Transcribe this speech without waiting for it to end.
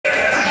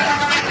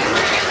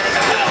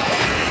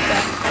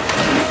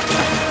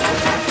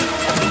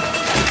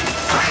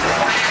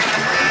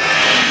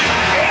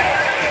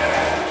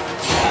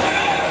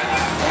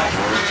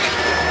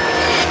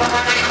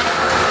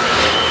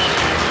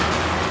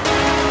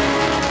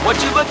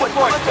What you looking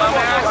for,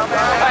 dumbass?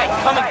 Hey,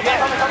 come and get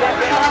it.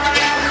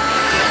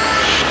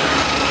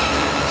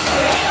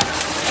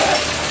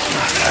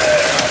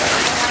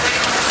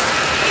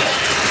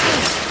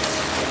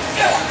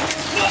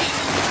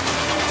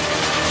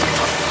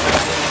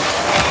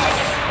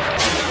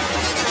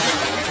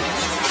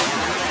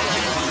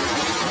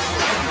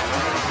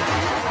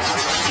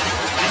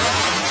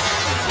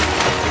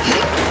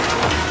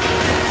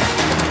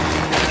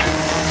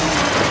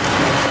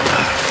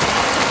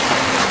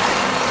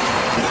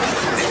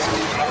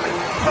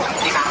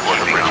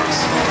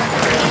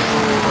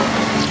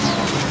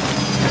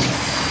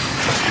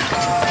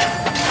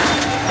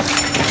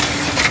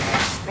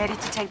 Ready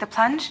to take the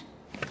plunge?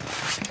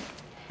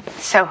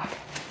 So,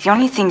 the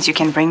only things you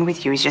can bring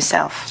with you is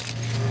yourself.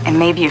 And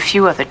maybe a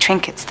few other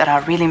trinkets that are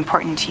really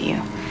important to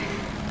you.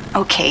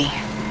 Okay,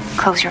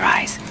 close your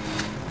eyes.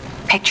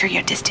 Picture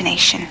your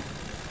destination.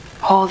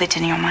 Hold it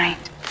in your mind.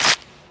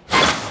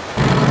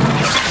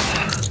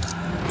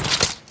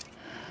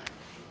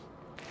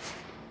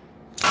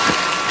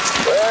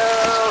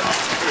 Well,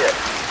 shit.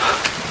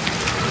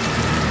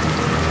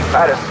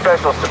 I had a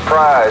special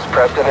surprise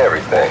prepped and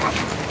everything.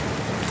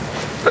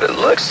 But it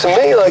looks to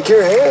me like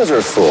your hands are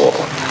full.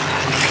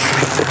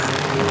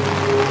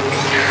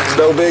 It's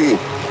no biggie.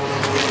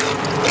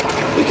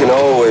 We can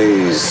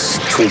always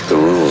tweak the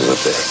rules a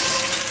bit.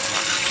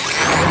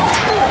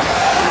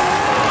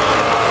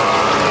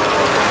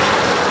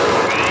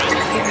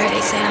 Get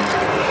ready, Sam.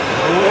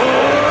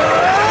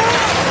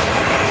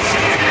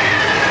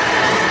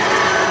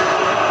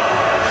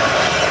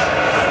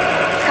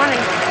 It's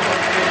coming.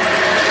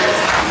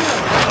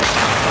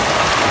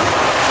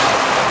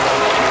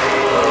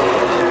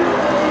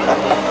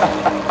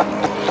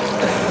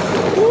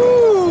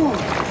 Woo!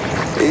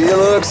 He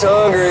looks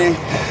hungry.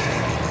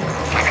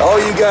 All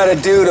you gotta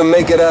do to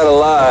make it out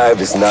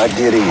alive is not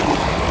get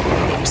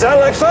eaten. Sound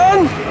like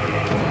fun?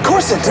 Of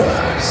course it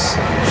does.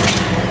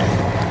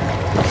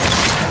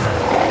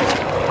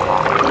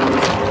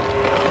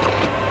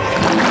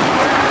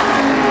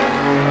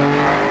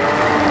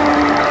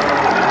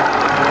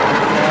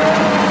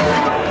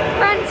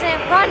 Run,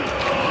 Sam, run!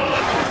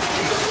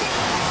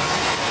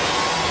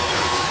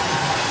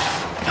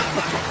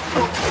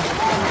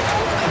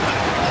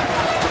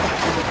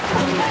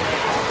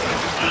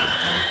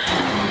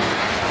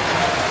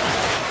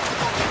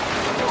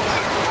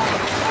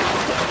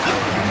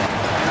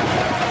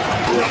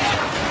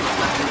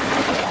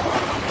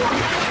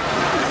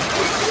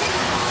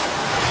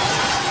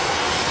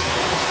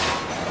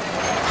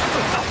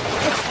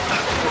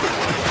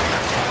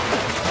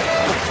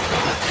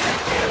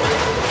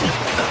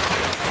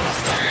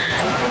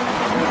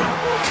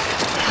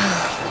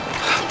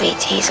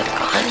 BTs have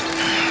gone.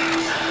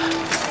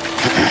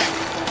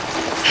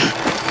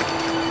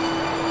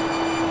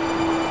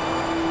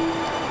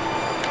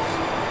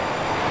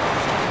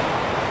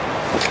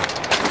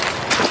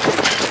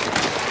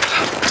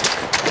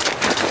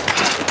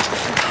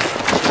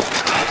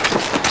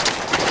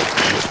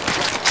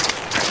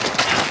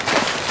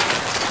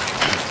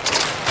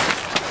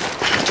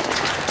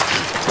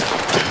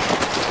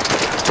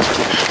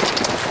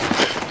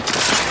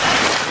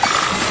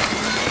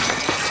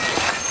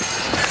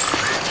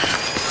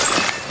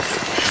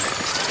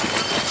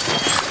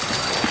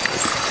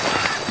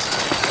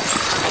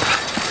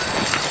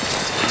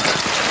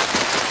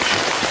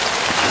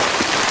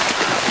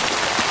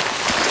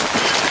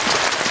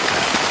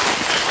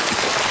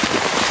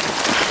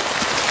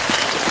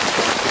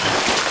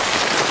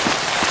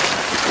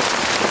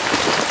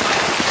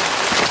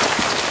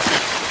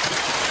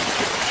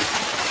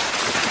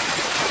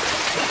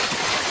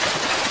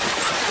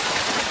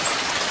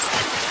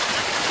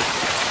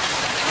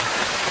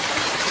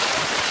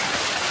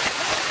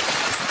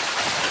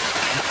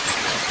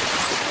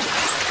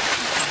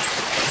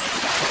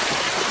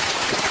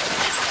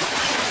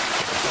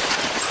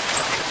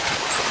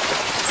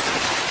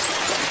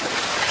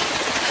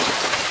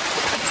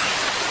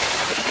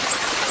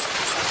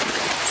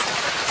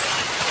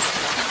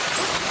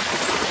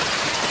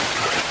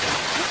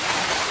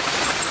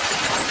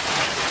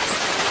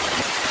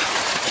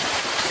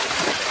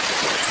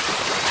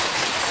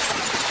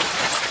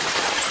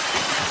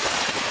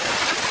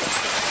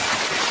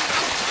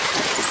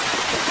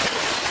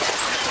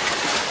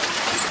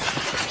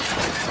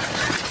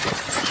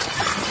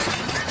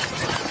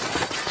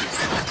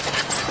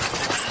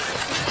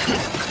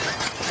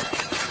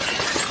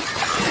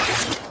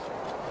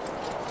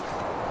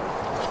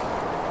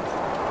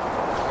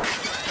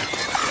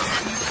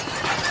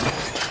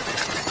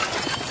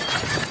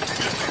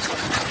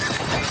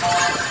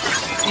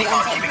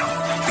 Decon keeping up.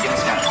 Beginning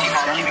scan.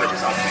 Decon keeping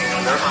bridges up.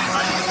 Verifying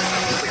ID.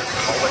 Clear.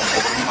 All weapons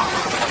over Decon.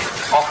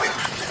 All clear.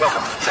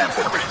 Welcome. Sam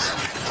for the bridges.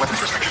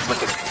 Weapons restrictions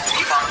lifted.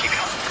 Decon keeping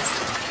up.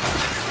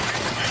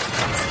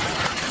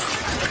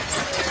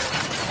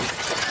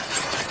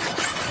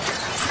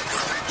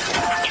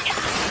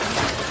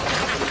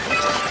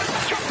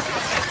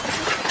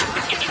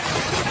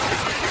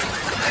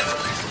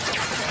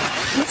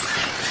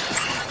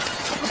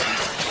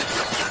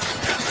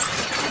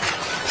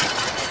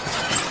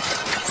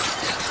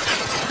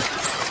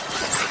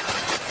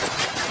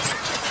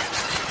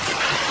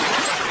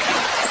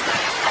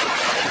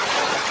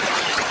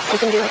 We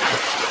can do it.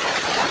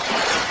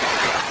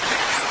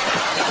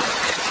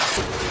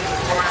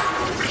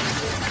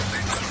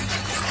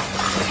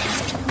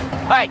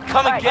 Hey,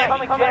 come and get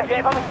me.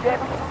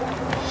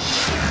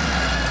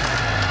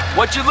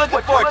 What you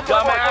looking for,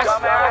 dumbass?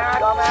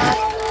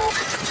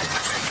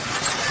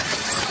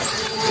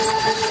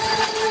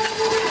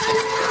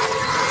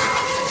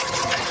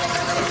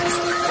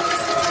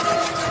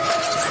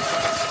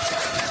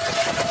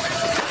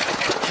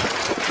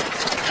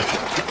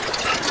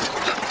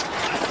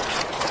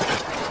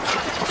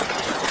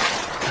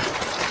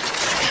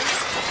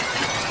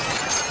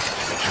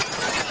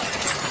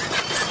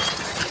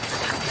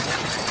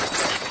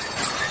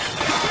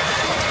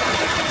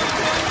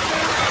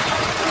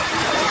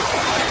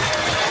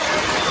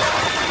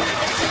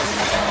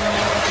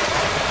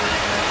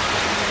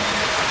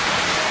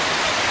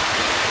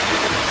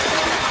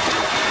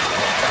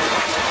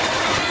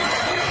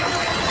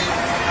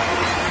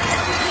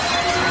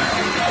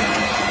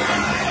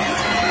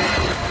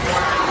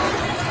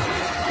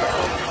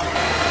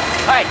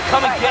 Hey,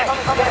 come and get me.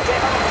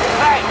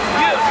 Hey,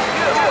 you!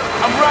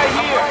 I'm right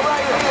here.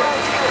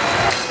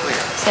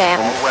 Clear.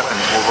 Sam. All weapons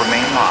will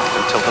remain locked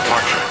until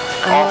departure.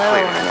 All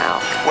clear.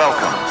 Now.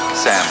 Welcome,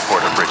 Sam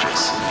Porter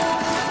Bridges.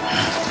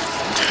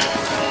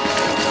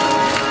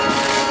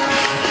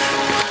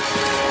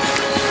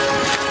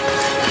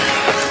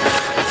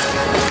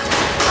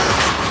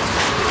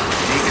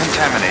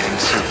 Decontaminating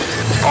suit.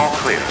 All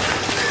clear.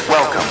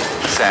 Welcome,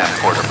 Sam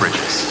Porter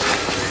Bridges.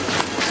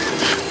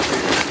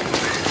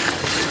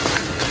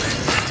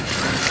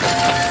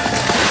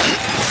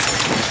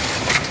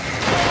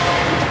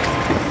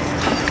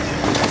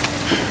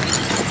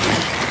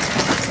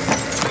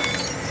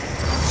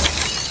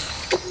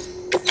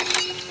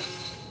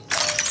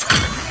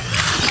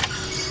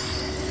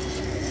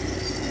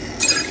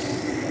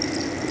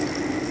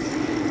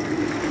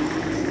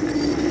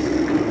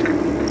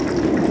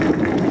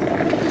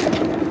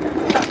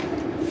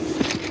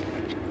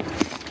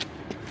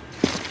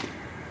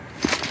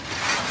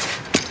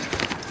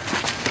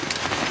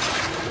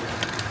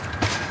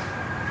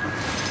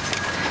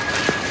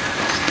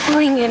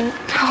 Lincoln,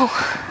 no.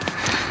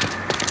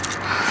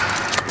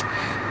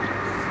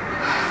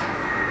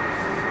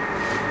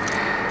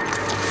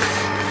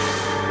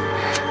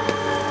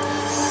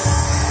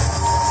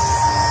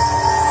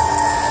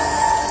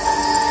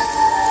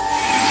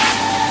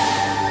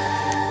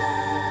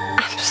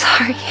 I'm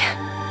sorry.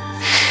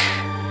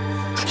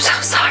 I'm so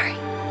sorry.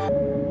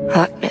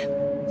 Look, man.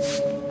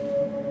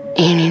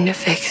 You need to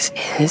fix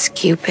his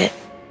Cupid.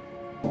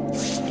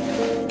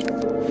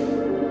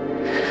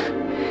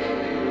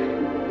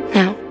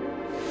 Now,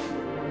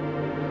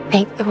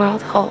 make the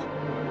world whole,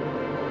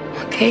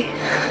 okay?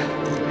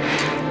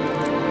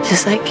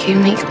 Just like you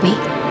make me.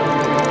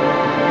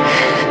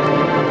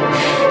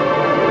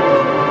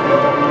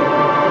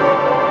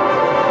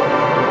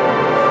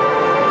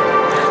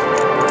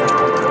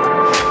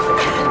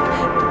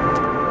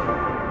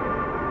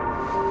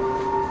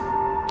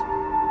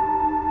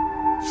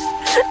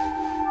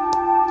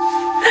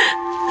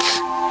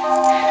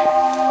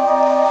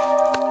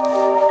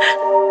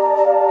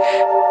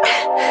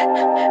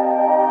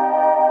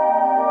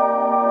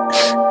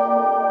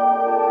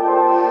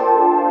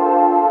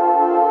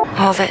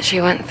 All that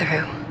she went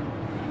through,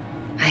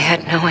 I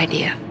had no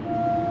idea.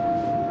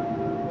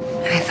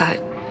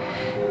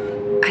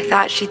 I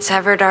thought she'd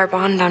severed our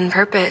bond on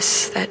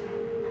purpose, that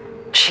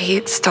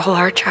she stole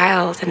our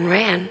child and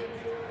ran.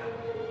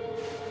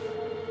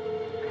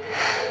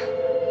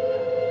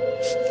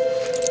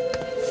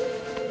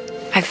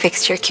 I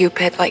fixed your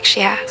Cupid like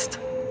she asked.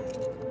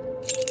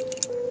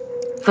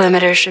 The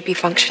limiter should be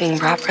functioning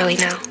properly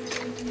now.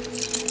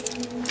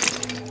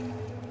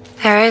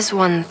 There is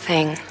one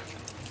thing.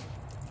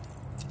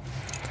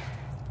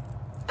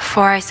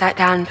 Before I sat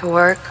down to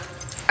work,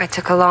 I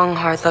took a long,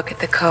 hard look at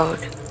the code.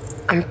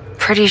 I'm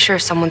pretty sure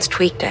someone's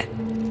tweaked it.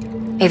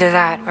 Either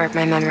that or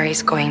my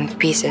memory's going to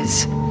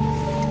pieces.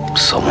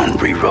 Someone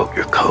rewrote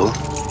your code?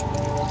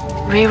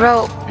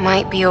 Rewrote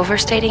might be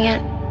overstating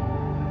it.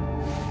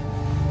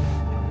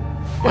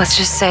 Let's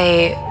just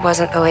say it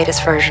wasn't the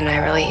latest version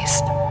I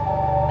released.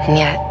 And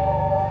yet,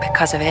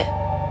 because of it,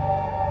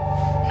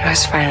 I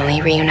was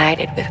finally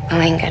reunited with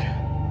Lincoln.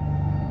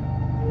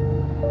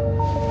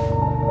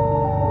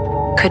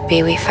 Could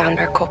be we found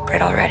our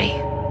culprit already.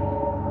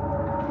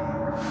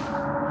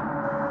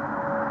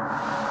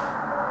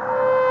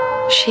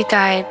 She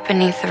died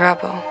beneath the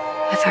rubble,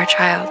 with our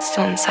child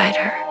still inside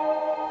her.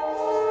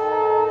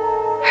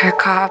 Her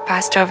Ka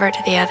passed over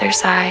to the other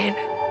side,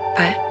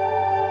 but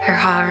her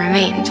Ha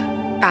remained,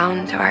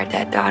 bound to our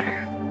dead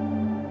daughter.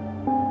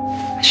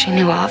 She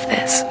knew all of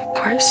this, of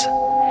course.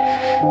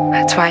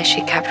 That's why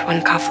she kept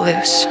one cuff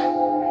loose.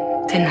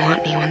 Didn't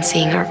want anyone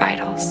seeing her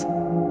vitals.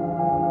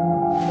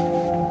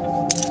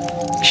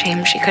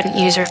 Shame she couldn't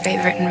use her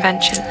favorite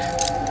invention.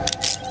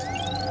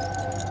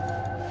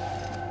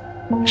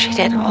 She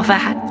did all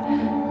that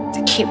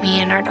to keep me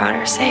and our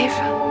daughter safe.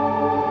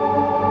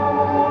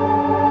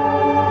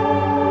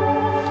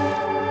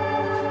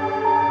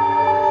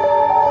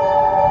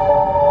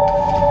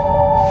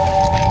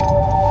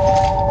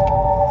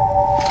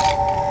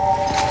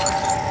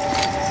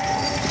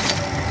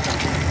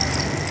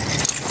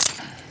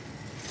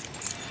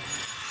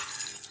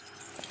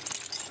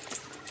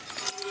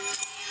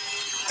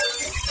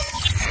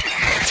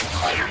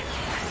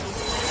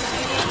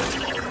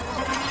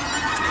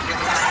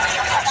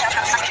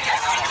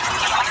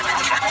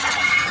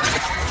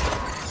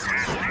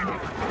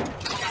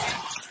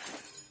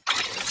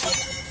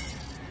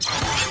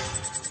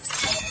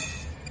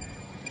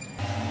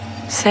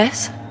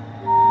 Sis?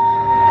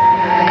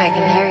 I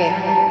can hear you.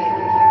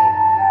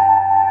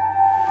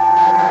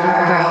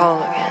 We're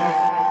whole again.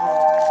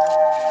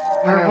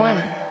 We're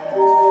one.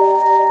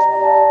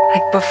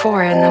 Like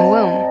before in the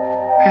womb,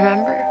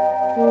 remember?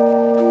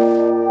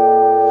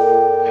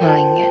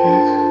 Lingen.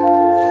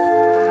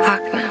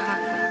 Lochna.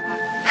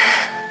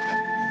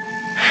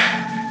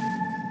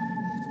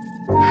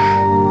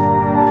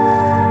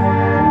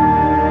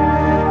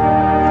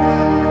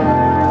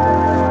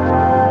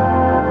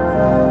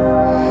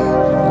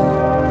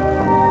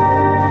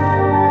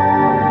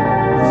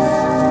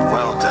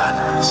 Well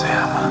done,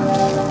 Sam.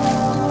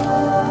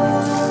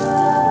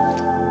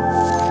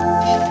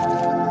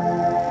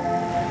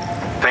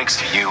 Thanks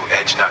to you,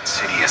 Edge Knot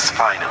City is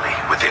finally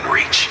within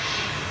reach.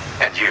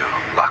 And you,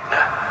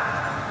 Lochna.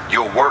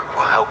 Your work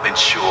will help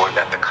ensure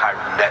that the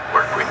Chiral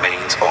Network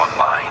remains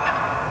online.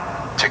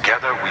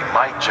 Together, we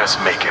might just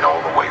make it all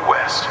the way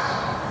west.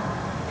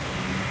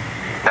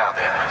 Now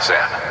then,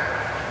 Sam,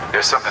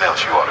 there's something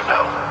else you ought to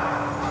know.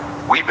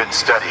 We've been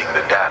studying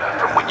the data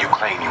from when you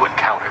claim you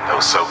encountered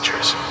those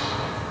soldiers.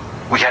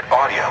 We had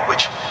audio,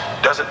 which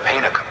doesn't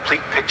paint a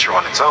complete picture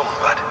on its own,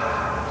 but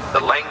the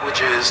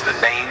languages, the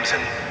names,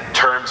 and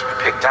terms we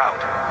picked out,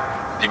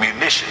 the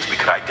munitions we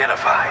could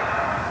identify,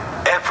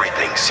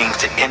 everything seems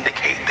to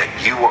indicate that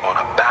you were on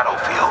a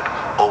battlefield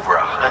over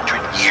 100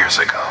 years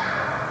ago.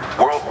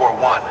 World War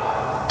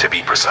I, to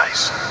be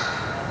precise.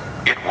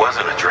 It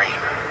wasn't a dream.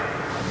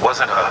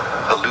 Wasn't a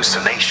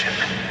hallucination.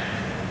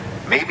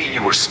 Maybe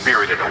you were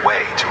spirited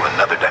away to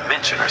another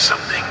dimension or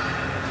something.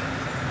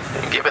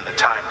 And given the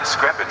time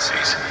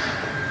discrepancies,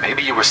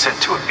 maybe you were sent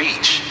to a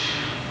beach.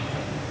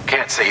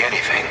 Can't say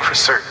anything for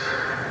certain.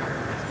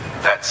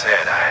 That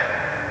said,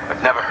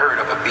 I've never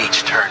heard of a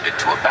beach turned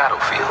into a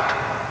battlefield.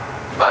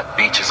 But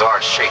beaches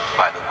are shaped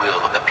by the will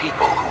of the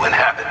people who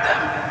inhabit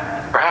them.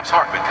 Perhaps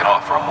Hartman can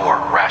offer a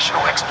more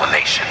rational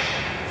explanation.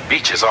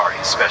 Beaches are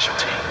his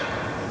specialty.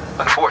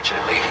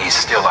 Unfortunately, he's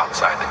still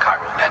outside the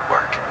Chiral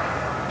Network.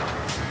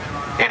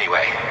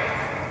 Anyway,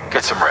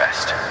 get some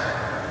rest.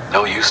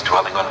 No use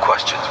dwelling on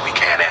questions we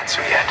can't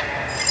answer yet.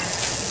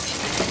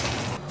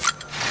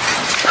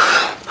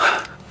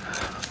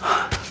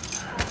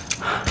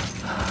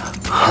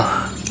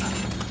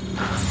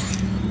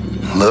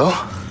 Hello?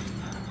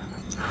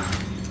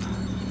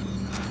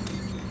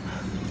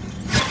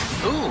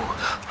 Ooh,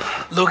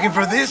 looking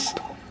for this?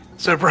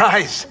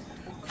 Surprise!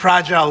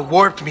 Fragile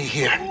warped me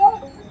here.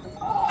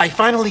 I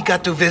finally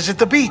got to visit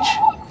the beach.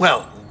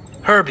 Well,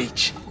 her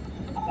beach.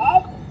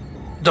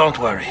 Don't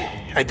worry,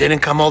 I didn't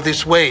come all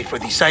this way for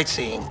the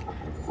sightseeing.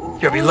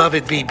 Your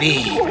beloved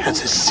BB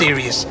has a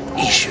serious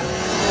issue.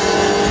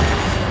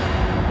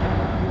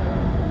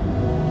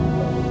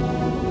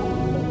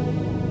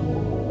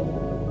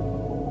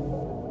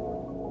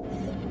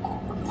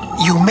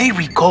 You may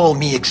recall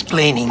me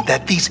explaining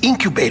that these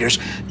incubators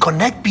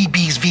connect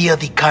BBs via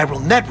the Chiral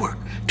Network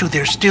to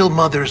their still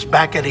mothers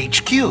back at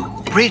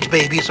HQ. Bridge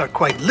babies are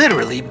quite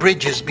literally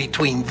bridges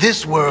between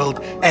this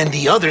world and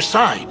the other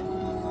side.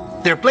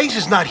 Their place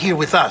is not here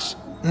with us,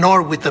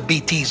 nor with the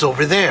BTs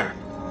over there.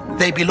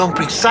 They belong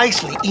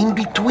precisely in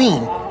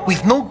between,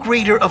 with no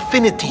greater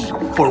affinity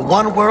for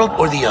one world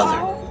or the other.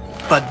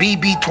 But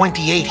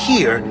BB-28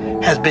 here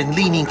has been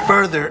leaning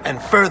further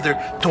and further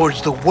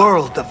towards the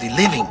world of the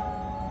living.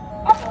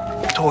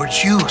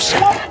 Towards you,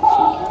 Sam.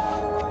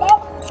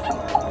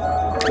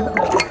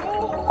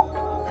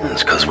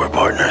 It's because we're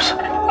partners.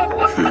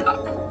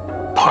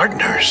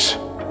 Partners?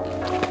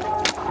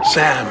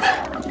 Sam,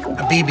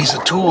 a BB's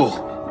a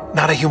tool.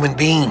 Not a human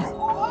being.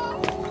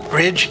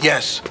 Bridge,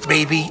 yes.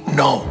 Baby,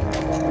 no.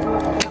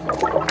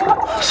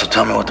 So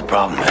tell me what the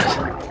problem is.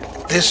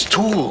 This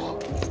tool,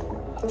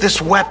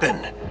 this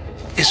weapon,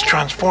 is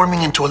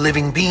transforming into a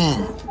living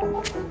being.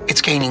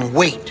 It's gaining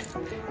weight.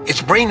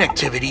 Its brain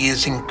activity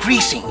is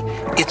increasing.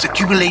 It's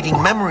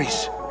accumulating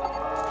memories.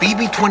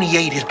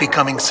 BB-28 is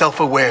becoming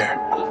self-aware,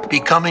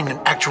 becoming an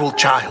actual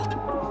child.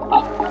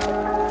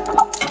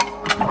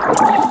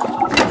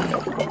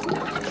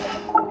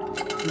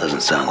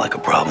 Doesn't sound like a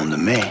problem to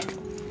me.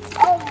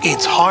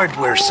 It's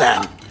hardware,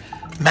 Sam.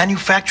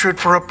 Manufactured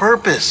for a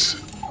purpose.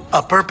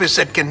 A purpose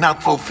that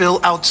cannot fulfill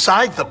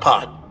outside the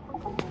pod.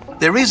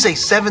 There is a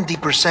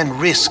 70%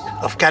 risk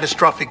of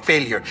catastrophic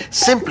failure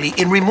simply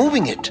in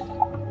removing it.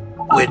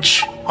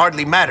 Which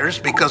hardly matters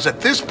because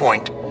at this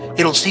point,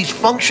 it'll cease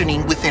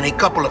functioning within a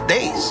couple of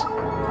days.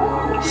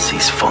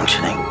 Cease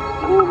functioning?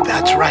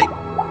 That's right.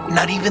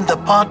 Not even the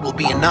pod will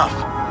be enough.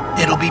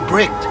 It'll be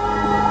bricked.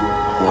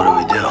 What do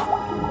we do?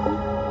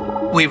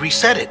 We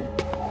reset it.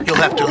 You'll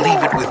have to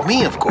leave it with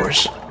me, of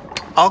course.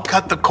 I'll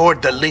cut the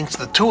cord that links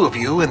the two of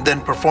you and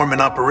then perform an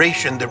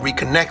operation that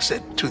reconnects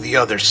it to the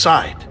other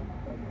side.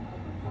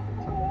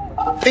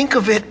 Think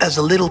of it as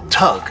a little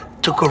tug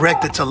to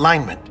correct its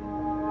alignment.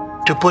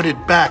 To put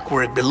it back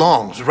where it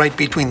belongs, right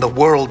between the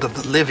world of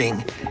the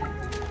living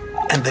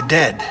and the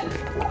dead.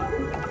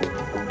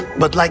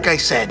 But like I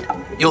said,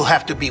 you'll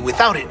have to be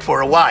without it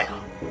for a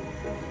while.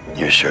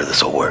 You're sure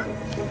this'll work?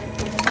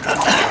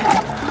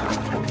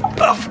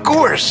 Of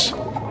course!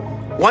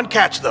 One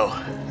catch, though.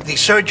 The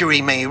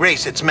surgery may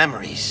erase its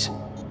memories.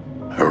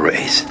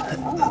 Erase?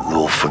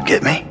 Will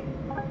forget me?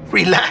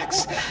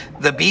 Relax.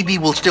 The BB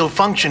will still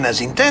function as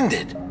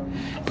intended.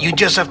 You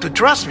just have to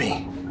trust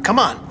me. Come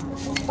on.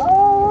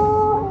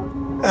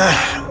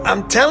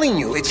 I'm telling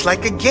you, it's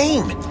like a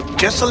game.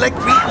 Just select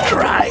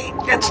retry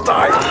and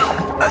start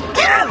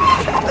again.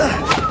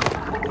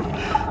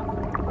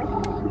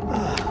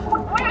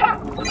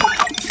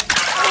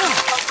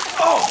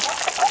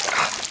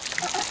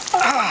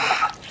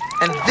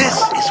 And this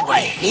is why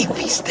I hate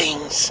these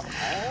things.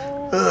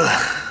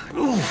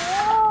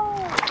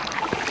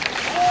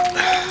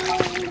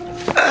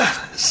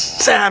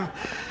 Sam,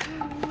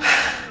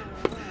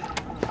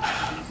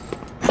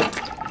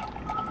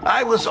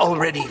 I was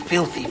already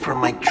filthy from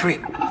my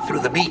trip through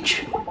the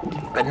beach,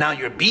 but now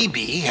your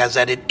BB has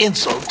added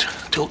insult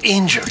to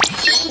injury.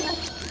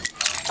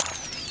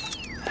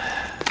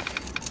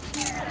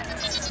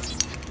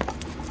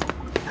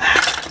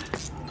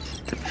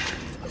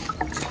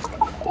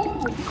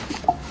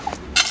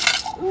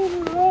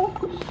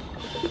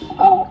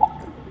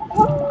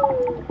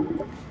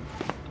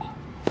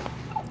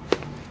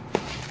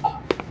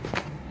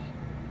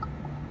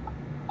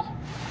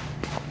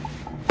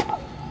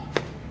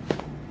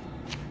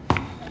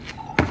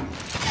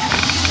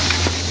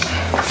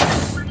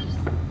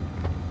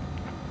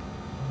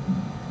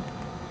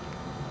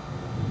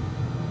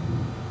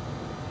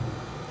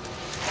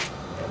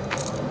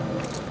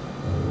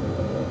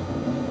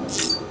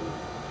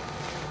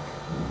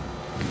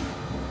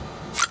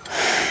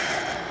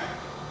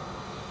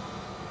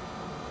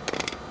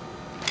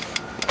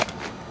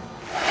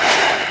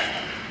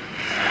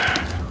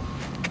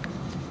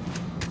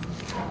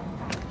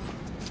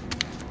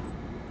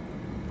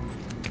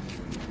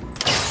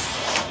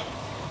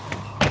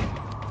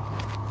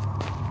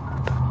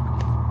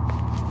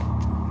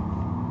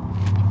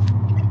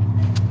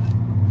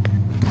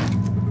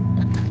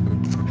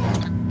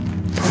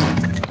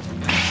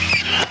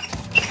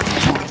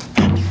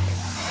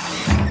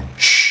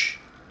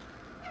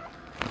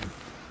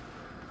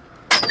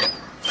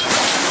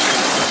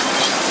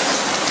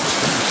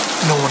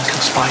 No one can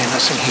spy on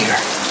us in here.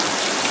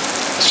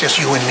 It's just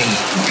you and me.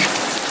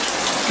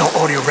 No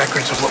audio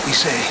records of what we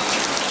say.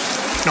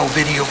 No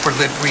video for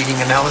lip reading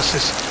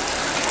analysis.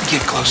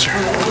 Get closer.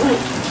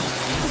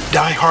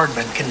 Die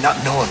Hardman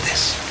cannot know of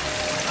this.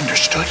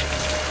 Understood?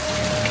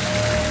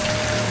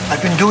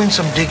 I've been doing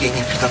some digging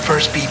into the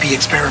first BB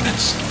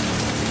experiments.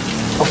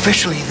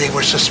 Officially, they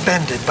were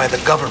suspended by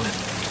the government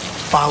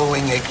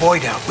following a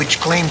void out which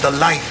claimed the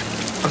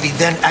life of the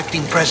then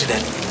acting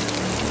president.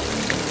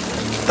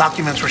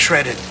 Documents were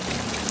shredded.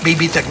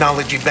 BB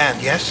technology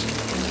banned, yes?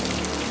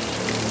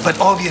 But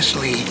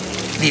obviously,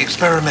 the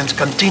experiments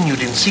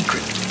continued in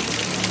secret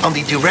on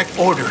the direct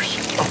orders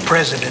of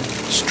President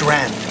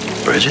Strand.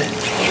 Bridget?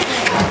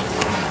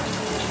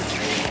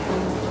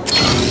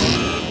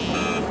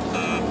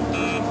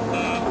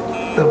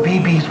 The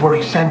BBs were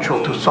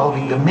essential to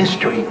solving the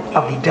mystery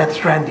of the Death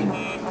Stranding.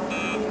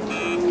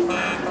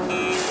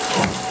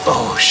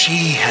 Oh,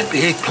 she had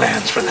big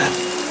plans for them.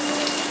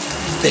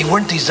 They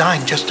weren't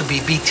designed just to be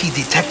BT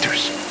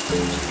detectors.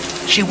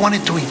 She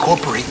wanted to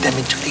incorporate them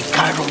into the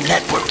chiral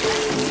network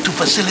to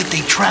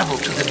facilitate travel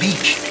to the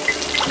beach.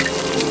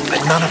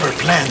 But none of her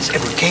plans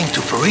ever came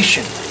to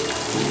fruition.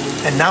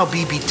 And now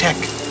BB Tech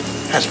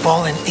has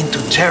fallen into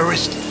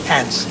terrorist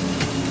hands.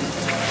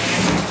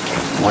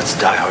 What's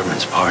Die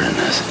Hardman's part in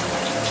this?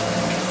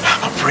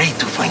 I'm afraid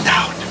to find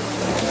out.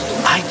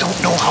 I don't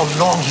know how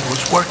long he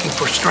was working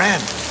for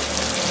Strand.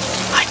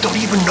 I don't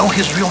even know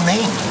his real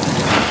name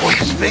or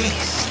his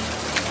face.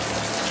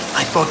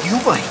 I thought you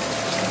might,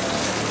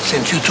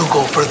 since you two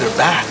go further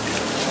back.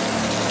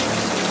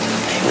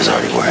 He was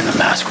already wearing the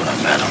mask when I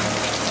met him.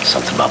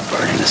 Something about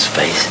burning his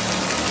face.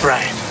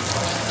 Right.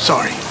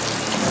 Sorry.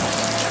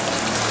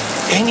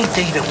 Any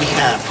data we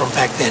have from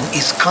back then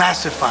is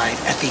classified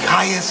at the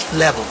highest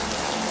level.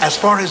 As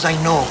far as I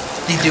know,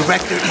 the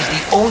director is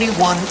the only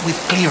one with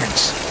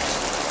clearance.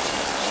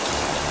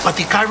 But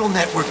the chiral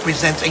network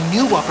presents a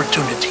new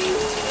opportunity.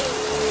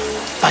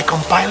 By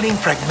compiling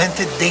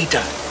fragmented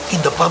data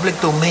in the public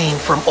domain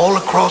from all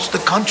across the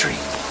country,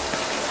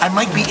 I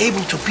might be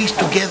able to piece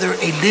together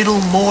a little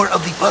more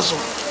of the puzzle.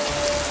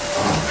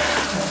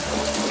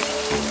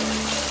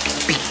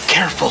 Be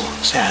careful,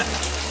 Sam.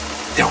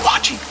 They're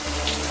watching.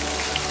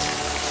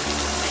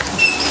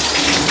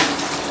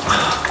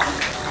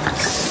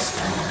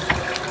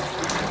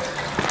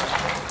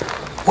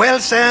 Well,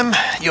 Sam,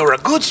 you're a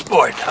good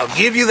sport. I'll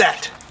give you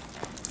that.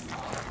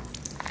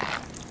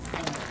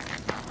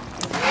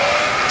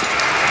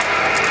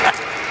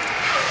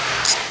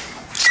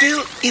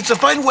 Still, it's a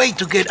fine way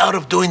to get out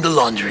of doing the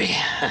laundry.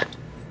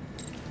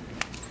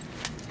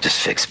 Just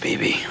fix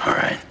BB, all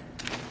right?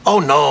 Oh,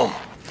 no.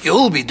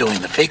 You'll be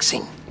doing the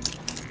fixing.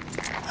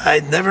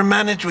 I'd never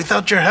manage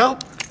without your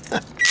help.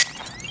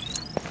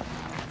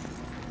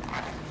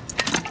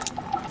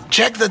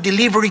 Check the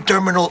delivery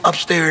terminal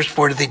upstairs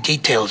for the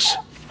details.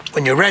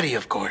 When you're ready,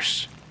 of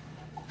course.